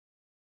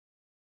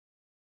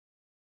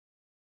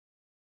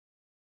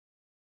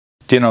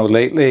You know,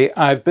 lately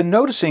I've been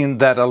noticing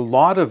that a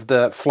lot of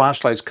the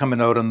flashlights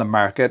coming out on the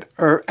market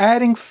are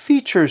adding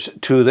features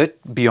to it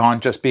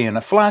beyond just being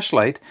a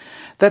flashlight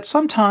that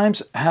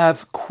sometimes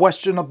have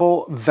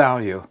questionable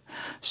value.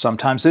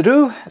 Sometimes they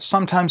do,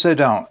 sometimes they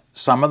don't.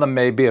 Some of them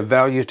may be of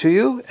value to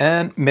you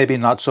and maybe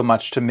not so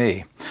much to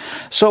me.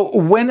 So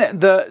when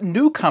the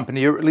new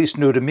company, or at least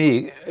new to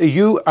me,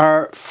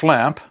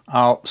 urFLAMP,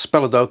 I'll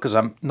spell it out because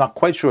I'm not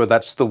quite sure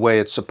that's the way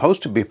it's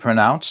supposed to be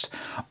pronounced,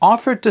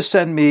 offered to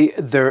send me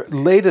their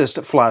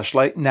latest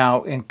flashlight,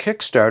 now in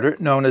Kickstarter,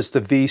 known as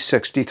the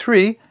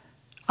V63,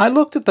 I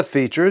looked at the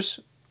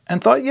features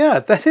and thought, yeah,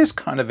 that is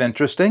kind of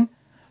interesting.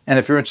 And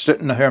if you're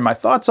interested in hearing my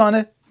thoughts on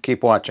it,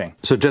 keep watching.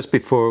 So just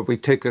before we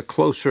take a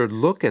closer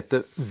look at the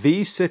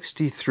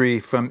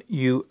V63 from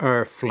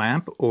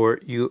urFLAMP, or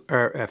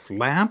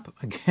urFLAMP,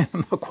 again,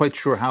 I'm not quite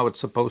sure how it's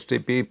supposed to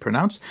be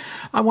pronounced,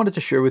 I wanted to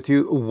share with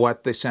you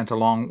what they sent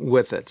along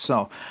with it.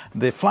 So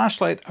the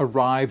flashlight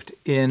arrived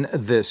in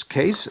this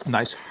case,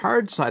 nice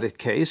hard-sided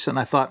case, and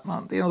I thought,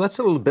 well, you know, that's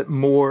a little bit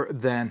more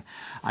than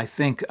I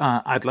think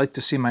I'd like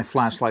to see my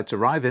flashlights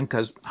arrive in,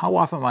 because how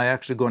often am I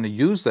actually going to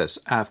use this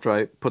after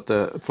I put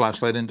the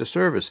flashlight into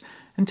service?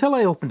 Until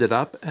I opened it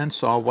up and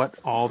saw what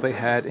all they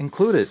had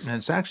included. And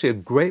it's actually a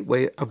great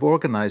way of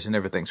organizing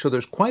everything. So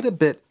there's quite a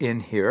bit in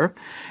here,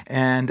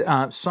 and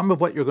some of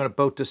what you're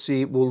about to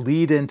see will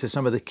lead into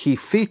some of the key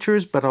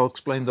features, but I'll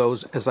explain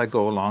those as I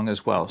go along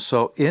as well.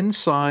 So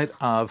inside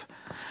of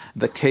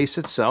the case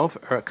itself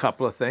are a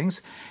couple of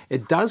things.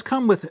 It does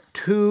come with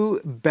two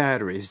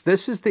batteries.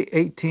 This is the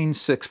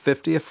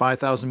 18650, a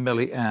 5000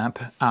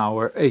 milliamp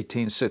hour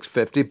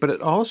 18650, but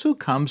it also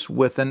comes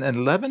with an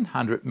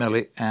 1100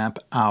 milliamp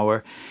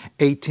hour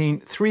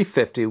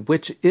 18350,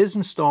 which is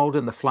installed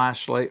in the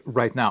flashlight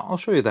right now. I'll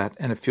show you that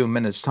in a few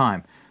minutes'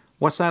 time.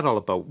 What's that all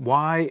about?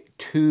 Why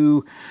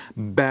two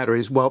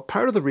batteries? Well,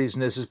 part of the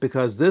reason is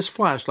because this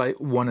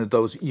flashlight, one of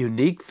those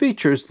unique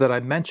features that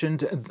I mentioned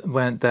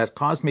that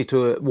caused me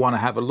to want to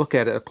have a look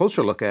at it, a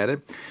closer look at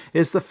it,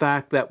 is the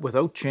fact that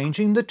without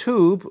changing the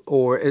tube,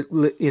 or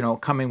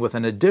coming with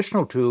an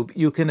additional tube,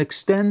 you can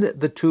extend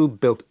the tube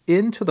built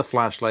into the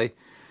flashlight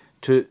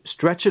to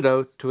stretch it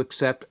out to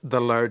accept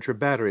the larger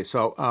battery.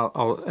 So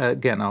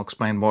I'll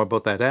explain more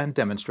about that and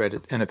demonstrate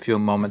it in a few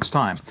moments'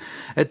 time.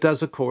 It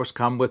does, of course,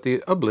 come with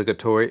the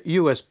obligatory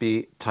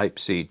USB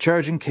Type-C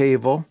charging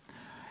cable,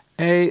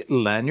 a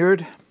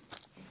lanyard,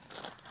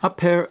 a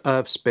pair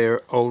of spare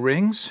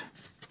O-rings,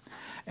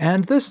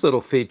 and this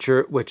little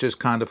feature, which is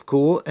kind of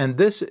cool, and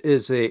this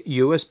is a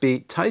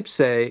USB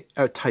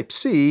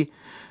Type-C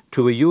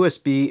to a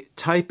USB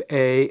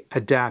Type-A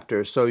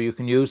adapter, so you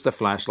can use the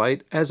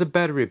flashlight as a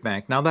battery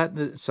bank. Now that in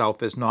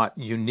itself is not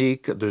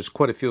unique. There's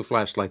quite a few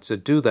flashlights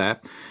that do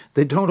that.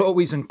 They don't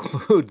always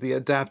include the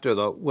adapter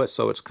though,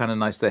 so it's kind of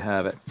nice to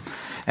have it.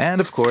 And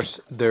of course,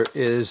 there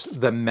is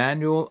the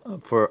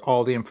manual for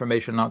all the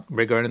information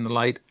regarding the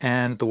light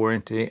and the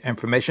warranty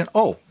information.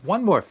 Oh,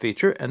 one more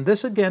feature, and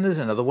this again is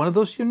another one of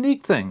those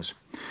unique things.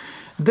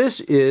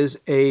 This is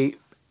an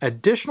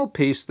additional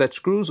piece that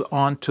screws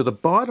onto the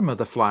bottom of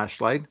the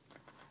flashlight.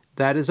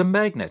 That is a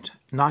magnet,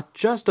 not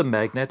just a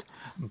magnet,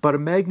 but a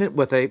magnet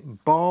with a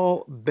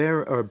ball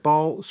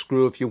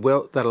screw, if you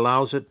will, that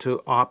allows it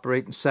to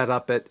operate and set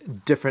up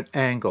at different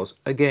angles.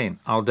 Again,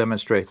 I'll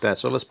demonstrate that.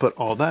 So let's put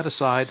all that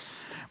aside,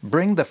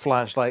 bring the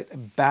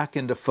flashlight back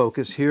into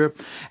focus here.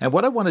 And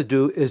what I want to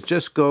do is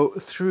just go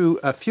through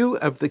a few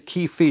of the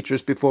key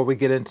features before we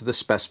get into the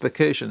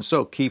specifications.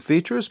 So key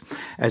features,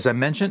 as I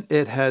mentioned,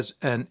 it has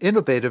an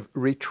innovative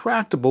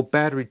retractable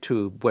battery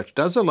tube, which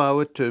does allow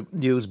it to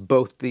use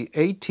both the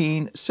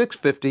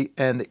 18650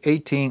 and the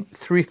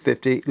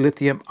 18350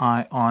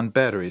 lithium-ion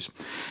batteries.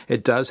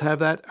 It does have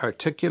that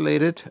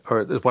articulated,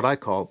 or what I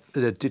call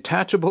the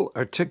detachable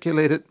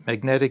articulated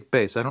magnetic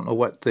base. I don't know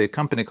what the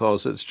company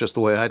calls it, it's just the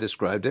way I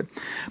described it.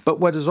 But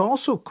what is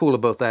also cool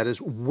about that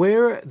is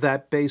where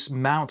that base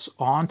mounts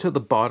onto the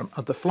bottom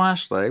of the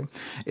flashlight.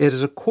 It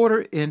is a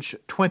 1/4 inch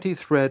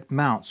 20-thread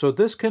mount. So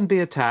this can be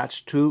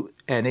attached to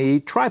any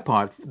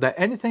tripod,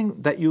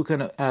 anything that you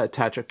can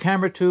attach a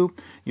camera to,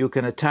 you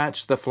can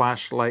attach the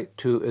flashlight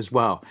to as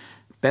well.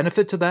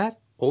 Benefit to that?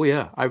 Oh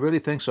yeah, I really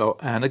think so.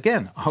 And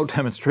again, I'll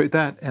demonstrate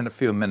that in a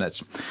few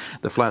minutes.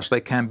 The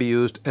flashlight can be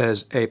used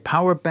as a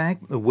power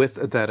bank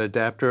with that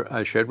adapter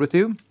I shared with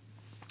you.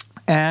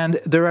 And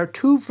there are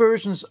two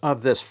versions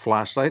of this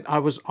flashlight. I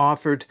was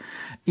offered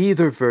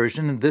either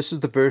version, and this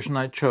is the version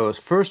I chose.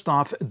 First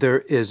off, there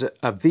is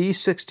a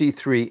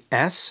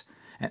V63S,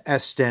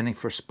 S standing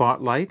for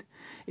spotlight.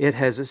 It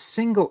has a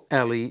single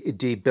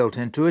LED built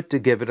into it to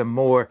give it a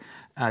more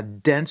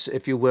dense,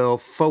 if you will,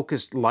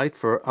 focused light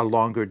for a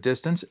longer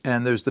distance.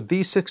 And there's the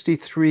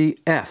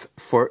V63-F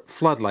for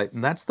floodlight,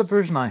 and that's the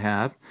version I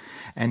have.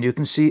 And you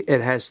can see it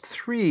has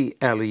 3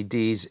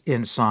 LEDs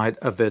inside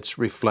of its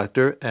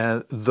reflector.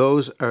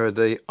 Those are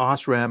the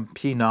OSRAM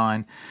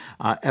P9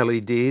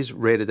 LEDs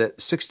rated at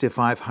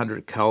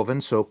 6500 Kelvin,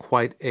 so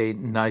quite a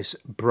nice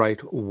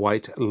bright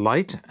white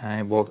light.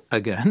 And we'll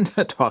again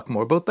talk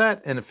more about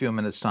that in a few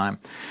minutes' time.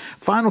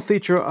 Final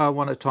feature I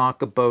want to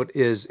talk about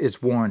is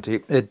its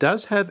warranty. It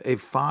does have a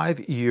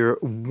 5-year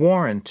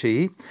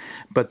warranty,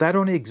 but that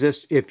only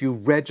exists if you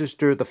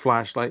register the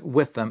flashlight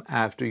with them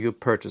after you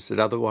purchase it.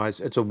 Otherwise,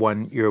 it's a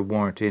 1-year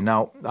warranty.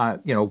 Now,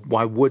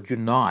 why would you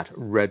not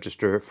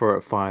register for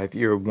a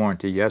 5-year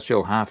warranty? Yes,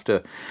 you'll have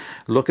to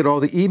look at all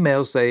the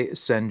emails they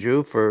send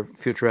you for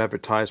future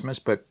advertisements,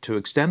 but to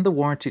extend the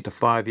warranty to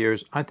 5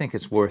 years, I think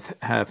it's worth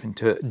having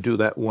to do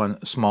that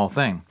one small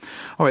thing.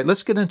 All right,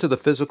 let's get into the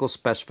physical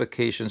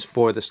specifications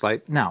for this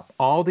light. Now,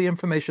 all the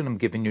information I'm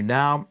giving you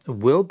now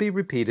will be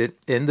repeated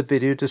in the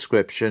video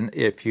description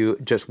if you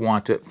just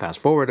want to fast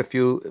forward a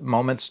few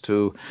moments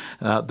to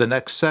the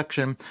next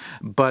section.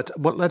 But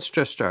let's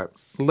just start.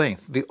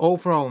 Length, the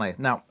overall length.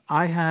 Now,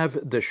 I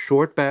have the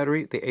short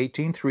battery, the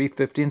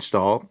 18350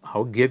 installed.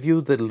 I'll give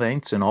you the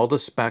lengths and all the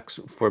specs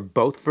for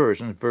both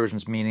versions.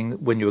 Versions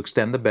meaning when you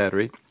extend the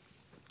battery,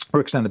 or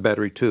extend the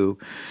battery too.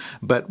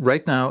 But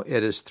right now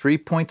it is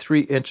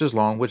 3.3 inches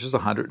long, which is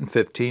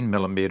 115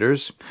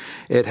 millimeters.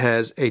 It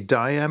has a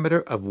diameter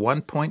of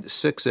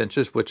 1.6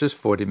 inches, which is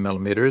 40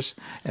 millimeters.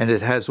 And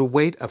it has a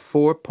weight of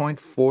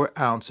 4.4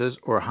 ounces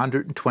or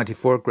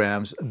 124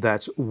 grams.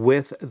 That's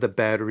with the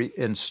battery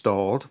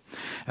installed.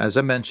 As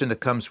I mentioned, it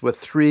comes with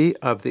 3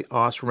 of the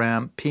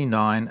OSRAM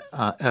P9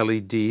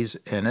 LEDs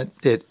in it.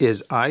 It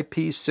is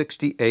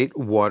IP68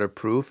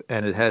 waterproof,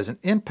 and it has an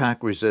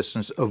impact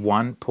resistance of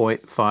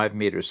 1.5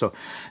 meters. So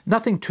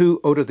nothing too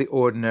out of the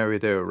ordinary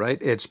there,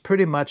 right? It's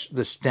pretty much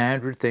the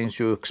standard things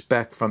you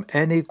expect from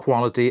any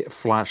quality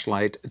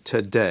flashlight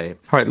today.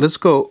 All right, let's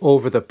go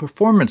over the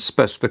performance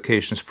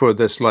specifications for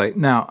this light.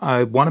 Now,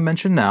 I want to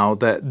mention now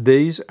that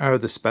these are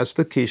the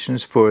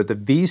specifications for the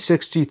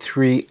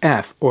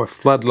V63-F or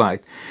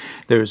floodlight.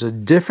 There's a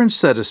different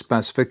set of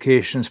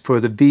specifications for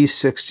the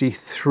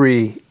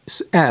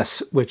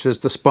V63-S, which is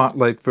the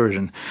spotlight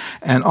version.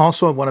 And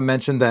also I want to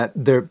mention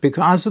that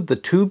because of the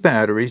 2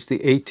 batteries, the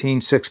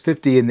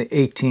 18650 and the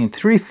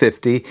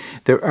 18350,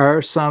 there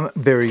are some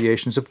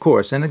variations, of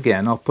course. And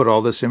again, I'll put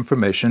all this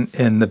information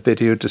in the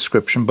video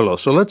description below.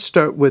 So let's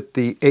start with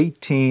the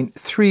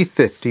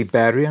 18350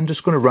 battery. I'm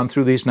just going to run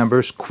through these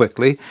numbers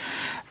quickly.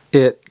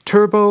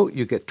 Turbo,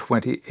 you get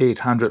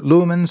 2800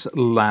 lumens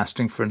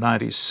lasting for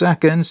 90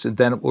 seconds, and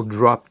then it will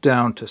drop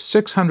down to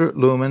 600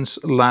 lumens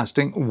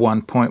lasting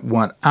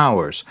 1.1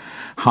 hours.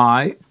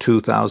 High,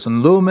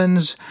 2000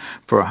 lumens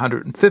for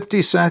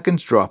 150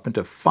 seconds, drop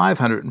into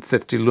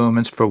 550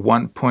 lumens for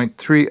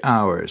 1.3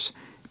 hours.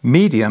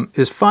 Medium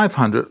is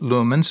 500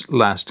 lumens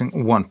lasting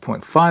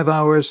 1.5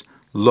 hours.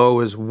 Low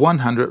is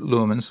 100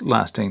 lumens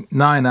lasting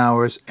 9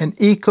 hours, and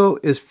Eco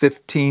is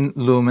 15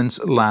 lumens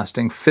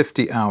lasting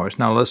 50 hours.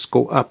 Now let's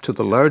go up to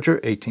the larger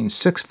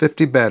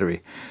 18650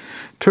 battery.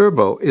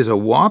 Turbo is a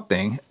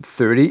whopping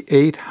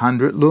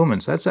 3,800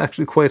 lumens. That's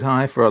actually quite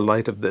high for a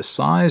light of this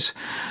size.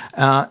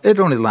 It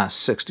only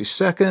lasts 60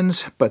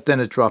 seconds, but then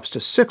it drops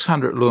to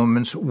 600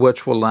 lumens,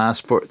 which will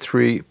last for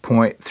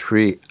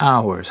 3.3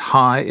 hours.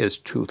 High is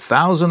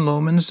 2,000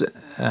 lumens,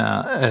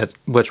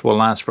 which will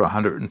last for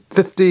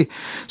 150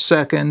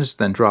 seconds,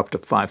 then drop to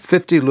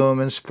 550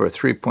 lumens for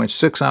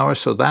 3.6 hours.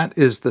 So that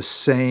is the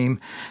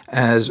same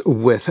as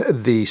with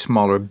the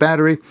smaller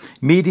battery.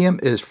 Medium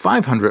is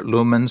 500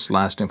 lumens,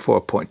 lasting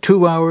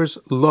 4.2 hours.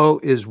 Low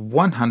is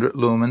 100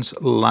 lumens,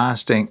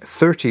 lasting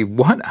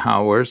 31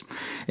 hours.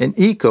 And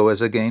Eco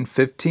is again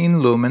 15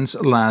 lumens,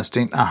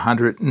 lasting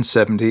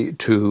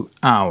 172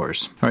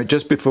 hours. All right,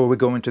 just before we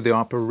go into the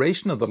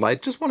operation of the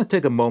light, just want to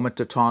take a moment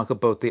to talk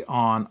about the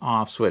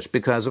on-off switch,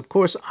 because of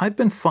course I've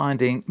been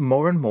finding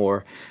more and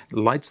more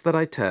lights that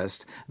I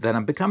test that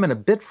I'm becoming a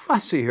bit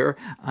fussier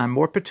and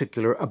more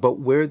particular about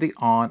where the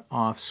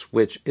on-off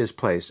switch is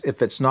placed.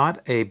 If it's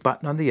not a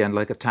button on the end,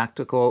 like a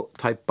tactical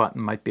type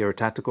button might be, or a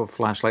tactical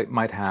flashlight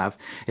might have,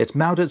 it's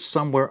mounted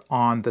somewhere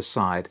on the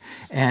side.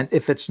 And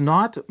if it's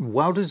not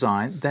well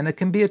designed, then it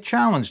can be a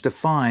challenge to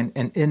find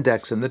an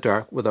index in the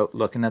dark without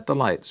looking at the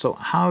light. So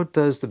how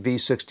does the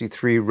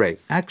V63 rate?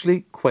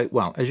 Actually, quite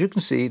well. As you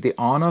can see, the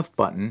on-off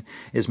button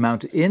is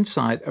mounted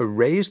inside a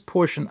raised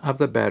portion of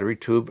the battery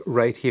tube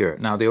right here.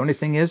 Now, the only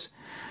thing is,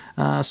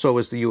 so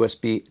is the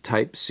USB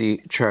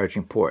Type-C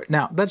charging port.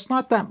 Now, that's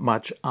not that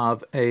much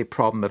of a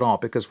problem at all,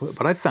 because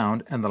what I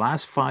found in the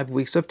last 5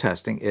 weeks of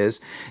testing is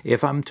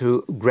if I'm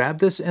to grab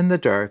this in the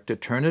dark to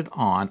turn it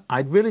on,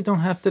 I really don't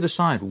have to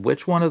decide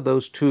which one of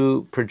those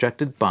 2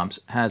 projected bumps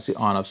has the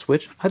on-off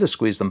switch. I just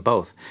squeeze them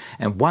both.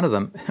 And one of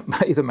them,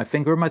 either my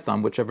finger or my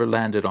thumb, whichever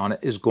landed on it,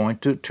 is going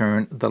to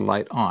turn the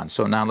light on.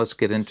 So now let's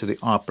get into the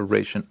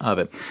operation of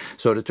it.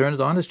 So to turn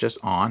it on is just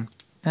on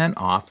and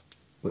off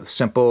with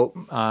simple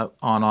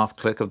on-off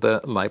click of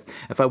the light.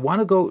 If I want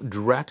to go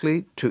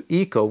directly to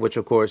eco, which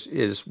of course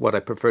is what I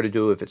prefer to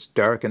do if it's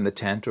dark in the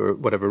tent or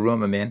whatever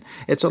room I'm in,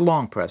 it's a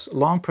long press.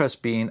 Long press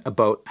being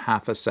about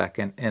half a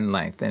second in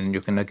length, and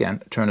you can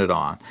again turn it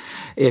on.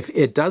 If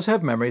it does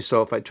have memory,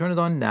 so if I turn it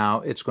on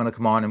now, it's going to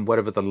come on in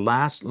whatever the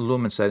last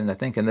lumen setting, I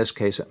think in this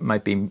case it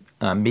might be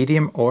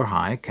medium or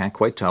high, can't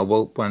quite tell,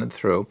 we'll run it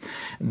through.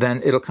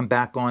 Then it'll come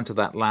back on to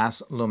that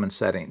last lumen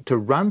setting. To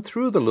run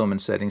through the lumen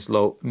settings,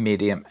 low,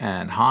 medium,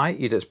 and high,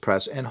 you just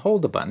press and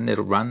hold the button.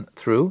 It'll run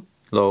through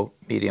low,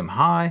 medium,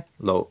 high,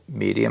 low,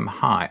 medium,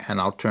 high, and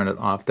I'll turn it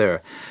off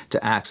there.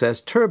 To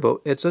access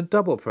turbo, it's a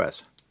double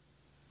press.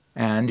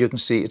 And you can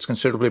see it's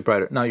considerably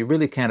brighter. Now you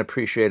really can't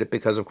appreciate it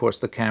because of course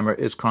the camera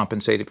is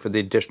compensated for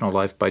the additional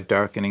light by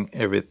darkening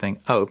everything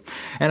out.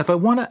 And if I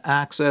want to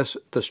access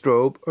the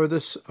strobe or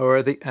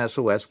the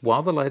SOS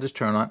while the light is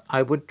turned on,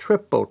 I would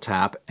triple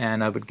tap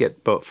and I would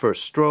get both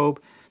first strobe,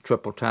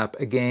 triple tap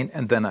again,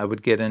 and then I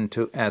would get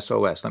into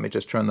SOS. Let me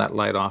just turn that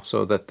light off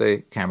so that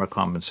the camera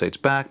compensates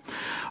back.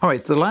 All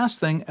right, the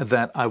last thing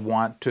that I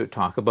want to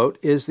talk about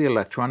is the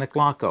electronic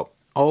lockout.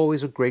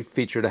 Always a great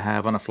feature to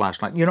have on a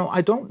flashlight. You know,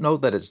 I don't know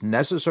that it's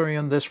necessary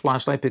on this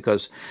flashlight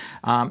because,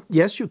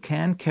 yes, you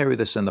can carry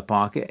this in the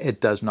pocket.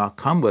 It does not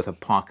come with a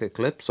pocket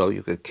clip, so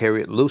you could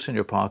carry it loose in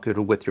your pocket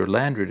or with your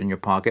lanyard in your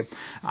pocket.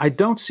 I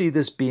don't see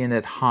this being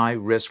at high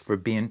risk for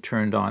being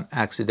turned on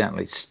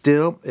accidentally.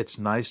 Still, it's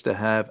nice to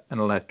have an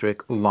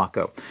electric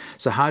lockout.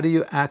 So how do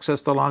you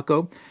access the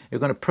lockout? You're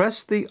going to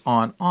press the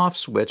on-off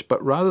switch,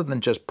 but rather than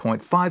just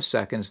 0.5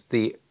 seconds,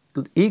 the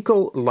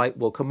eco light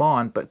will come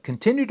on, but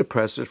continue to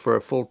press it for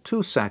a full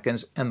 2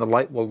 seconds and the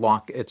light will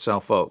lock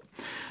itself out.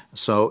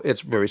 So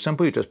it's very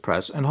simple. You just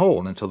press and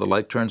hold until the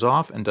light turns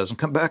off and doesn't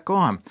come back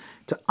on.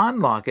 To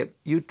unlock it,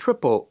 you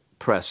triple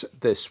press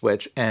this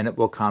switch and it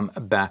will come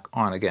back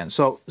on again.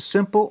 So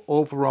simple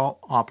overall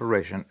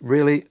operation,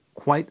 really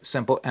quite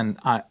simple, and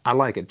I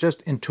like it,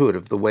 just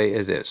intuitive the way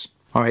it is.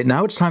 All right,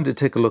 now it's time to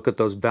take a look at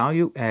those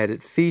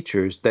value-added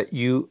features that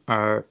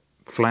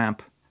urFLAMP,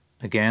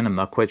 again, I'm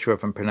not quite sure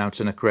if I'm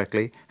pronouncing it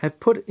correctly, have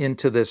put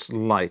into this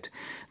light.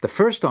 The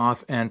first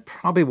off, and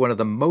probably one of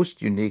the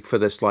most unique for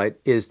this light,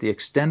 is the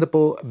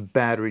extendable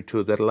battery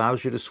tube that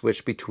allows you to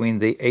switch between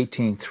the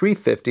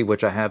 18350,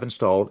 which I have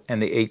installed,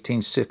 and the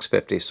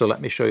 18650. So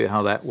let me show you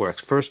how that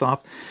works. First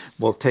off,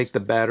 we'll take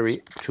the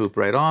battery tube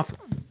right off,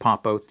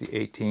 pop out the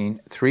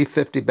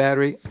 18350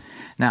 battery.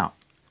 Now,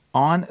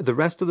 on the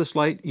rest of this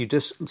light, you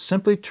just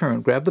simply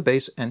grab the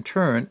base and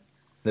turn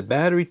the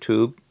battery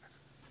tube,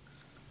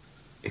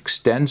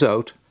 extends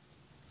out,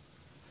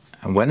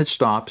 and when it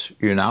stops,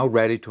 you're now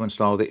ready to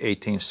install the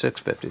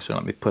 18650. So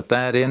let me put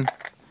that in,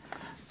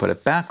 put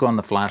it back on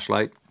the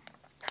flashlight,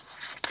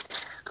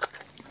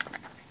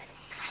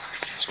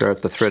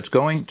 start the threads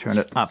going, turn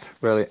it up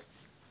really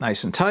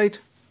nice and tight,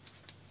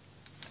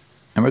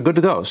 and we're good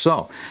to go.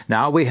 So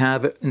now we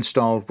have it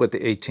installed with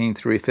the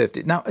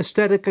 18350. Now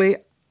aesthetically,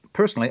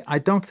 personally, I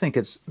don't think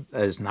it's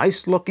as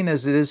nice looking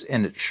as it is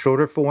in its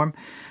shorter form,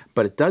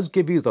 but it does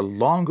give you the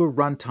longer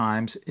run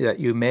times that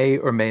you may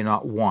or may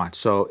not want.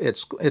 So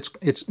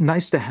it's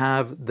nice to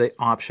have the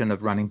option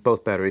of running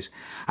both batteries.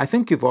 I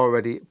think you've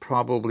already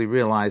probably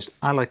realized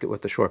I like it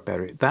with the short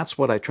battery. That's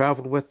what I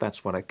traveled with.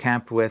 That's what I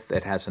camped with.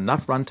 It has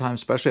enough runtime,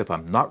 especially if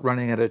I'm not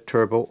running at a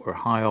turbo or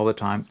high all the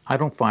time. I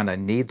don't find I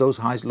need those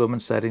high lumen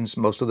settings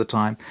most of the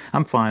time.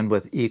 I'm fine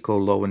with eco,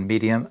 low, and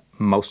medium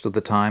most of the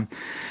time.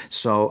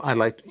 So I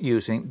like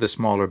using the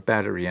smaller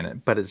battery in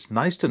it. But it's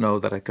nice to know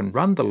that I can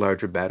run the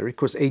larger battery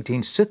because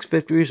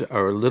 18650s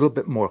are a little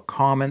bit more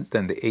common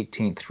than the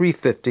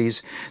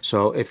 18350s.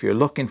 So if you're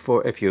looking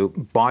for, if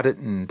you bought it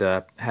and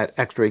had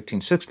extra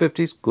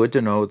 18650s, good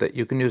to know that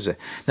you can use it.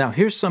 Now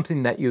here's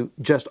something that you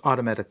just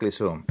automatically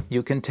assume.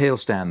 You can tail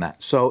stand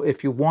that. So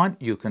if you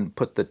want, you can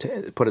put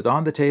it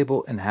on the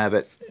table and have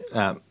it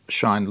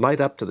shine light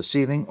up to the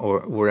ceiling or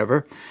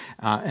wherever,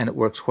 and it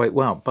works quite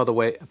well. By the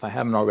way, if I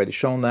haven't already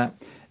shown that,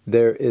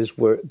 there is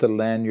where the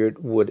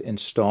lanyard would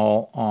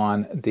install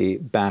on the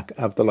back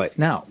of the light.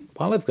 Now,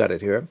 while I've got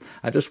it here,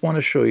 I just want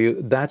to show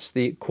you that's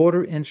the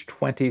 1/4 inch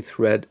 20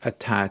 thread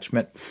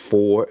attachment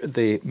for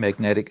the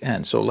magnetic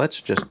end. So let's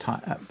just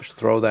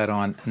throw that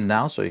on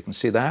now so you can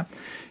see that.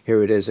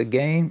 Here it is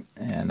again,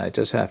 and I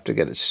just have to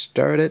get it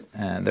started,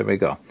 and there we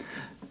go.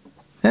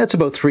 That's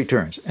about 3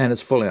 turns, and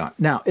it's fully on.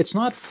 Now, it's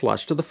not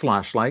flush to the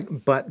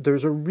flashlight, but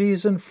there's a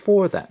reason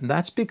for that, and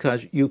that's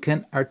because you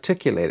can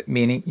articulate it,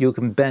 meaning you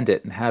can bend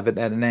it and have it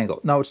at an angle.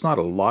 Now, it's not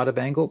a lot of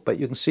angle, but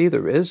you can see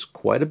there is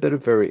quite a bit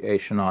of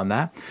variation on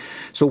that.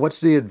 So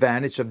what's the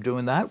advantage of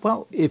doing that?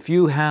 Well, if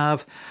you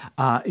have,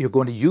 you're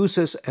going to use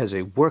this as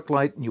a work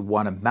light, and you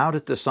want to mount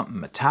it to something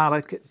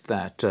metallic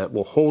that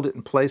will hold it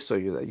in place so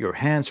that your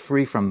hand's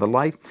free from the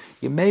light,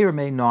 you may or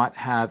may not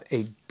have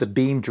a the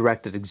beam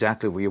directed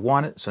exactly where you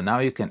want it. So now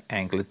you can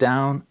angle it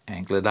down,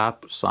 angle it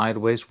up,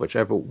 sideways,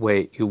 whichever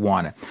way you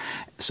want it.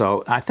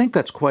 So I think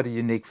that's quite a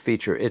unique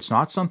feature. It's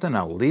not something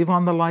I'll leave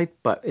on the light,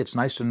 but it's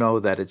nice to know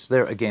that it's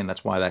there. Again,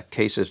 that's why that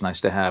case is nice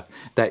to have,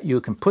 that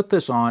you can put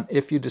this on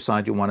if you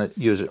decide you want to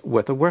use it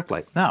with a work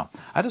light. Now,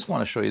 I just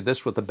want to show you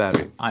this with the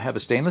battery. I have a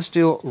stainless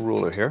steel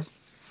ruler here,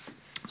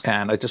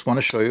 and I just want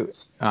to show you,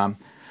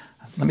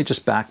 let me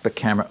just back the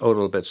camera out a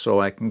little bit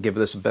so I can give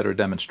this a better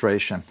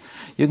demonstration.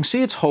 You can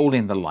see it's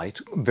holding the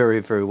light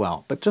very, very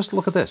well, but just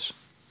look at this.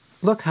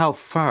 Look how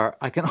far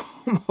I can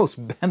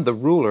almost bend the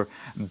ruler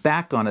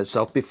back on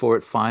itself before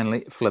it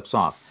finally flips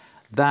off.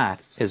 That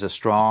is a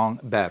strong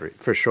battery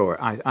for sure.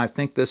 I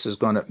think this is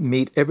going to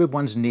meet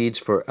everyone's needs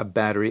for a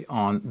battery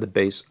on the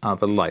base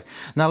of a light.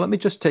 Now let me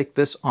just take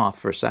this off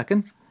for a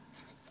second.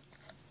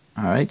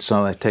 All right,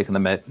 so I've taken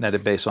the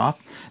netted base off.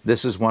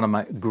 This is one of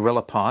my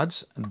Gorilla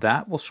Pods.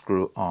 That will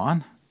screw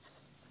on.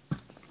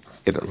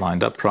 Get it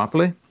lined up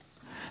properly.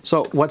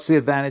 So what's the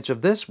advantage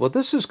of this? Well,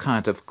 this is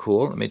kind of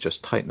cool. Let me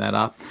just tighten that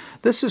up.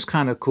 This is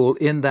kind of cool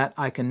in that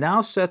I can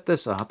now set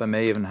this up. I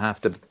may even have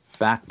to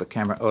back the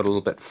camera out a little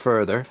bit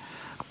further.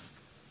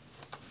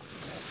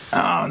 Oh,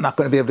 I'm not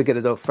going to be able to get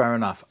it out far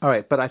enough. All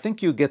right, but I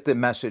think you get the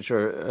message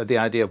or the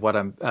idea of what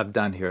I've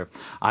done here.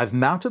 I've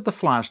mounted the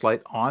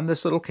flashlight on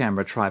this little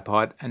camera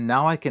tripod, and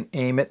now I can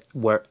aim it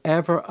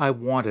wherever I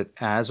want it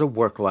as a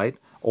work light,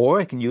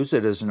 or I can use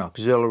it as an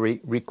auxiliary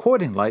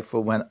recording light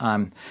for when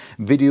I'm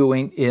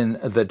videoing in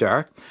the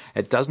dark.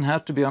 It doesn't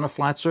have to be on a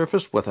flat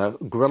surface. With a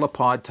Gorilla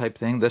Pod type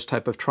thing, this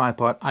type of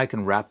tripod, I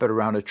can wrap it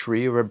around a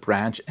tree or a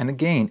branch and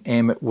again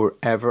aim it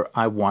wherever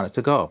I want it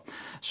to go.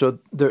 So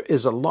there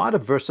is a lot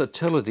of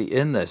versatility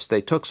in this.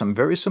 They took some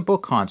very simple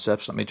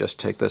concepts. Let me just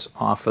take this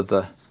off of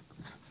the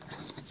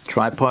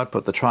tripod,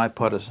 put the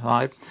tripod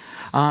aside.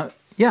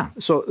 Yeah,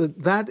 so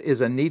that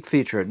is a neat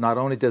feature. Not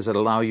only does it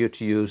allow you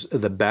to use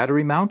the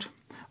battery mount,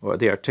 or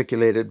the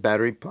articulated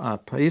battery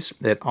piece,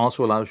 it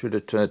also allows you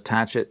to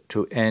attach it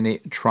to any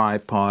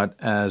tripod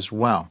as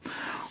well.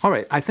 All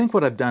right, I think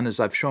what I've done is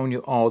I've shown you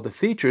all the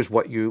features.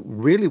 What you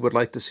really would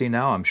like to see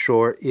now, I'm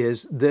sure,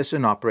 is this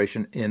in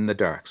operation in the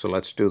dark. So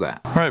let's do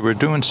that. All right, we're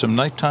doing some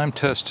nighttime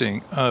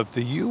testing of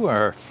the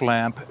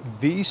urFLAMP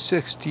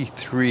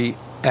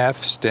V63-F,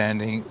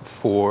 standing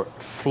for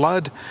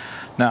flood.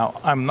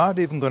 Now, I'm not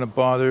even going to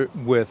bother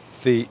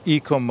with the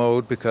eco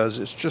mode because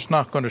it's just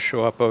not going to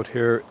show up out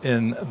here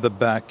in the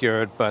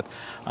backyard, but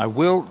I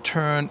will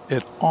turn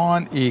it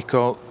on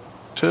eco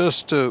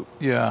just to,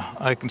 yeah,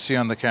 I can see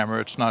on the camera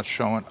it's not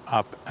showing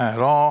up at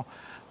all,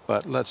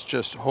 but let's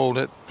just hold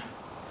it.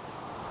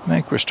 I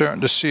think we're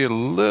starting to see a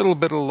little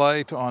bit of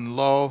light on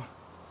low.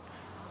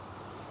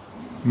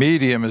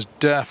 Medium is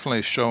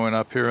definitely showing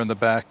up here in the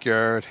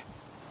backyard.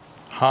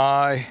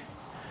 High.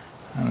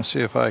 Let's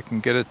see if I can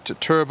get it to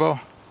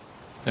turbo.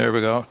 There we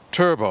go,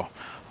 turbo.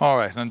 All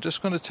right, I'm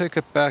just going to take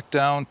it back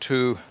down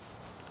to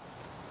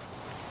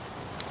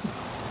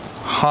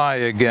high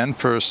again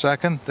for a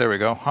second. There we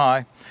go,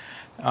 high.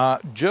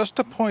 Just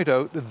to point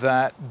out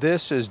that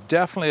this is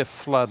definitely a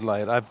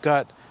floodlight. I've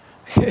got,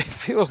 it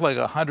feels like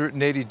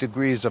 180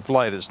 degrees of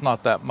light. It's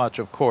not that much,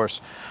 of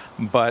course,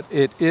 but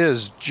it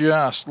is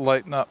just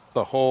lighting up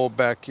the whole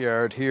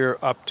backyard here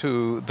up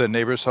to the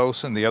neighbor's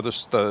house and the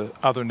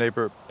other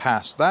neighbor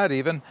past that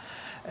even.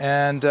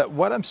 And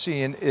what I'm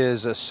seeing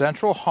is a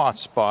central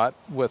hotspot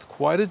with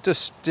quite a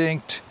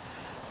distinct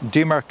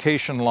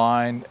demarcation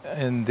line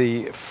in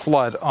the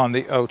flood on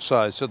the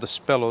outside, so the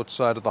spill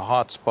outside of the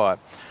hotspot.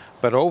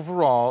 But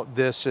overall,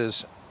 this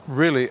is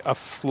really a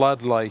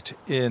floodlight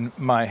in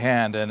my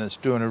hand, and it's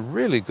doing a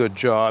really good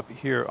job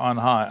here on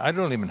high. I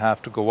don't even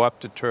have to go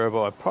up to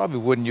turbo. I probably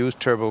wouldn't use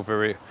turbo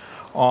very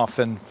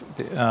often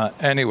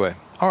anyway.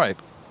 All right,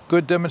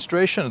 good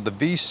demonstration of the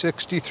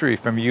V63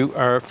 from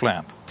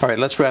urFLAMP. All right,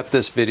 let's wrap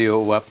this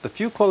video up. A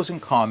few closing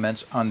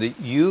comments on the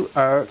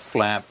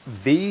urFLAMP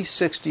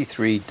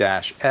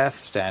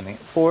V63-F, standing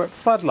for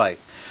floodlight.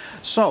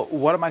 So,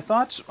 what are my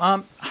thoughts?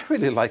 I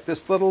really like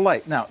this little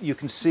light. Now, you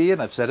can see,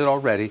 and I've said it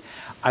already,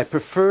 I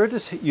prefer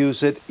to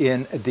use it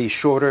in the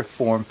shorter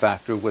form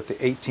factor with the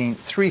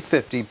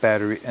 18350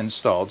 battery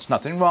installed. There's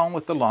nothing wrong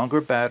with the longer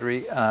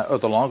battery or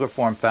the longer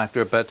form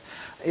factor, but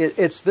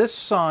it's this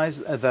size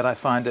that I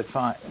find it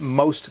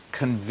most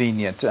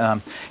convenient.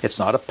 It's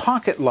not a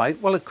pocket light.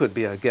 Well, it could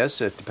be, I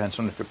guess. It depends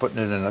on if you're putting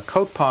it in a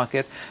coat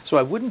pocket. So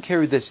I wouldn't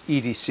carry this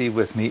EDC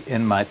with me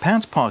in my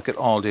pants pocket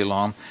all day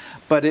long.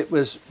 But it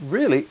was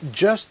really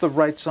just the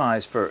right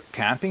size for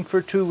camping for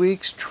 2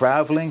 weeks,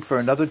 traveling for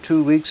another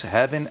 2 weeks,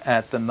 having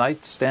at the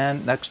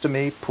nightstand next to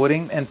me,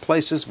 putting in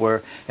places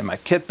where, in my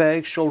kit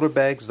bags, shoulder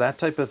bags, that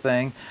type of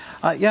thing.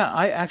 Yeah,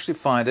 I actually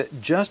find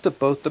it just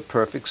about the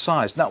perfect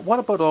size. Now, what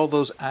about all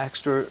those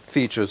extra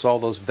features, all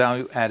those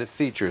value-added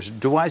features?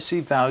 Do I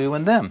see value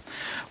in them?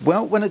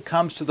 Well, when it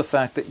comes to the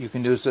fact that you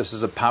can use this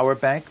as a power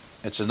bank,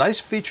 it's a nice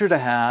feature to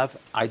have.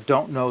 I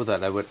don't know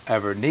that I would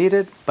ever need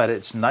it, but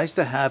it's nice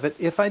to have it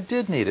if I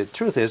did need it.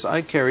 Truth is,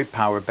 I carry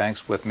power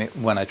banks with me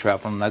when I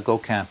travel and I go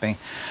camping.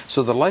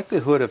 So the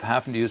likelihood of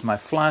having to use my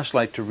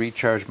flashlight to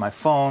recharge my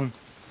phone,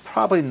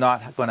 probably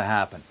not going to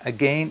happen.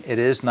 Again, it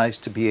is nice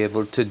to be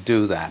able to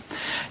do that.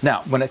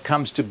 Now, when it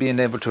comes to being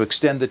able to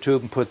extend the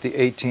tube and put the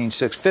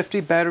 18650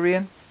 battery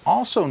in,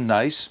 also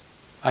nice.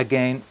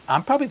 Again,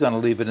 I'm probably going to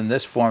leave it in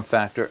this form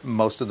factor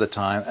most of the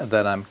time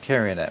that I'm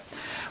carrying it.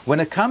 When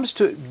it comes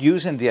to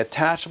using the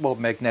attachable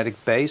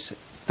magnetic base,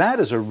 that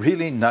is a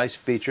really nice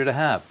feature to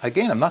have.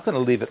 Again, I'm not going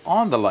to leave it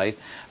on the light,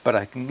 but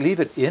I can leave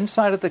it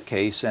inside of the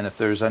case, and if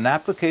there's an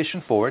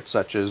application for it,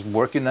 such as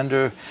working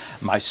under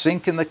my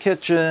sink in the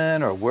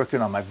kitchen, or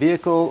working on my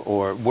vehicle,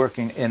 or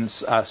working in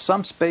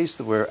some space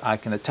where I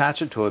can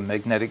attach it to a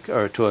magnetic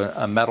or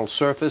to a metal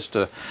surface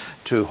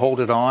to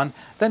hold it on,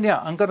 then yeah,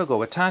 I'm going to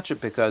go attach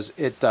it because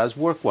it does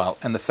work well.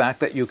 And the fact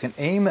that you can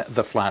aim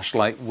the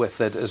flashlight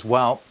with it as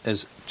well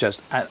is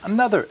just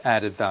another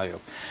added value.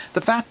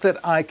 The fact that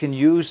I can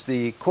use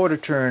the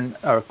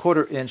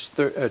quarter-inch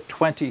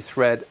 20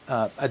 thread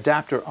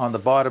adapter on the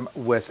bottom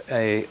with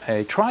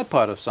a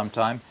tripod of some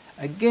time,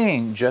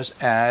 again, just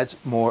adds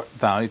more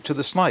value to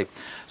this light.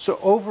 So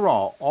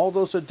overall, all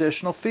those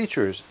additional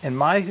features, in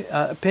my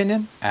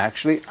opinion,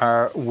 actually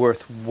are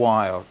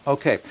worthwhile.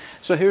 Okay,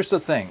 so here's the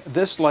thing.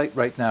 This light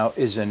right now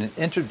is in an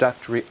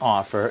introductory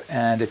offer,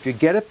 and if you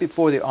get it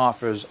before the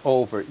offer is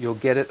over, you'll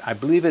get it, I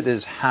believe it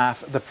is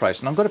half the price.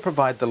 And I'm going to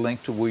provide the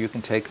link to where you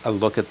can take a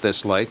look at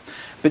this light.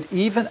 But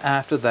even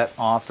after that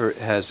offer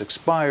has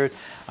expired,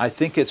 I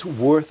think it's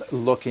worth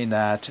looking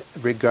at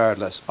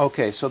regardless.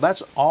 Okay, so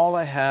that's all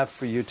I have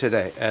for you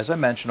today. As I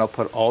mentioned, I'll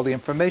put all the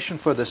information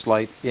for this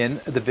light in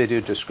the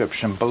video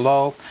description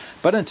below.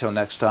 But until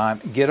next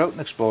time, get out and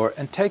explore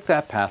and take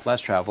that path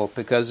less traveled,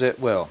 because it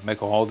will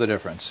make all the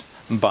difference.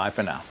 Bye for now.